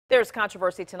There's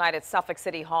controversy tonight at Suffolk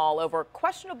City Hall over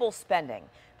questionable spending.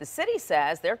 The city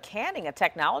says they're canning a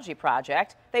technology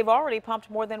project they've already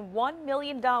pumped more than $1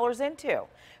 million into.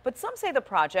 But some say the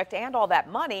project and all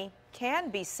that money can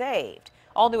be saved.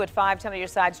 All new at 5, 10 on your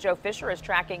sides. Joe Fisher is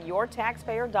tracking your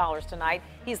taxpayer dollars tonight.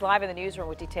 He's live in the newsroom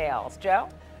with details. Joe?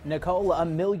 Nicole,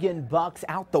 $1 million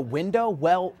out the window?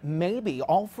 Well, maybe,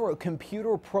 all for a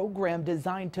computer program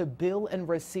designed to bill and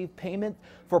receive payment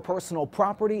for personal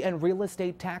property and real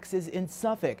estate taxes in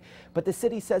Suffolk. But the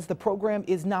city says the program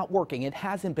is not working. It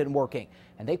hasn't been working,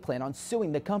 and they plan on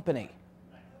suing the company.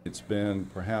 It's been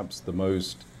perhaps the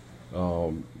most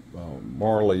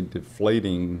morally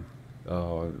deflating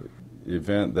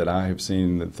event that I have seen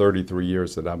in the 33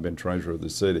 years that I've been treasurer of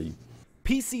the city.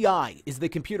 PCI is the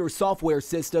computer software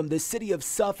system the city of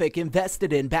Suffolk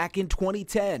invested in back in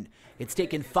 2010. It's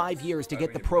taken 5 years to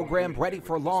get the program ready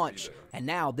for launch, and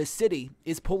now the city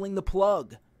is pulling the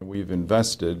plug. We've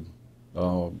invested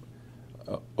over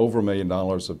 $1 million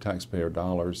of taxpayer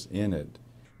dollars in it.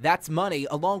 That's money,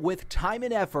 along with time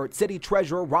and effort, City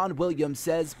Treasurer Ron Williams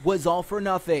says was all for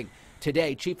nothing.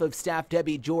 Today, Chief of Staff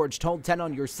Debbie George told 10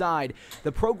 on your side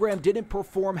the program didn't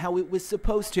perform how it was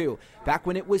supposed to back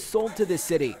when it was sold to the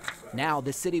city. Now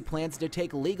the city plans to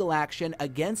take legal action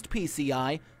against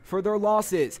PCI for their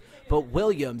losses. But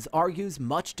Williams argues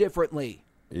much differently.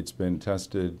 It's been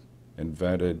tested and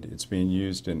vetted. It's being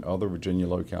used in other Virginia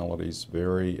localities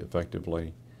very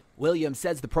effectively. Williams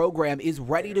says the program is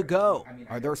ready to go.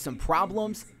 Are there some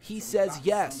problems? He says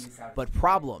yes, but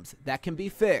problems that can be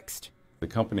fixed. The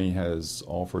company has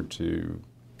offered to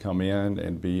come in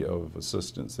and be of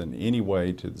assistance in any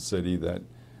way to the city that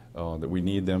we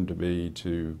need them to be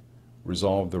to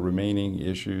resolve the remaining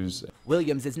issues.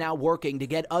 Williams is now working to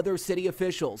get other city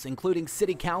officials, including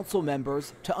city council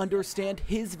members, to understand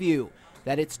his view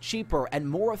that it's cheaper and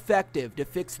more effective to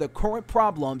fix the current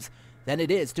problems than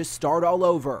it is to start all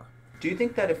over. Do you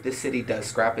think that if the city does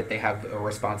scrap it, they have a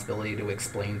responsibility to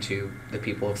explain to the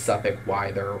people of Suffolk why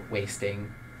they're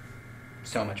wasting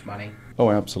so much money?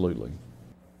 Oh, absolutely.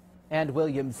 And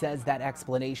Williams says that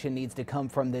explanation needs to come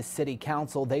from the city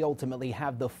council. They ultimately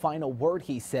have the final word,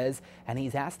 he says, and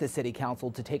he's asked the city council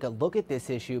to take a look at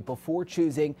this issue before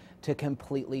choosing to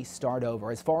completely start over.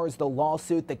 As far as the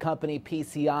lawsuit, the company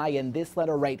PCI in this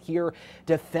letter right here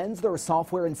defends their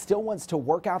software and still wants to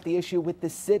work out the issue with the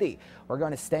city. We're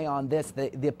going to stay on this. The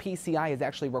PCI has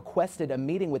actually requested a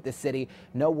meeting with the city.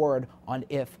 No word on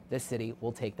if the city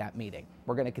will take that meeting.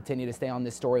 We're going to continue to stay on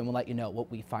this story and we'll let you know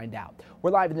what we find out.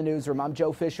 We're live in the newsroom. I'm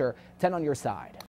Joe Fisher, 10 on your side.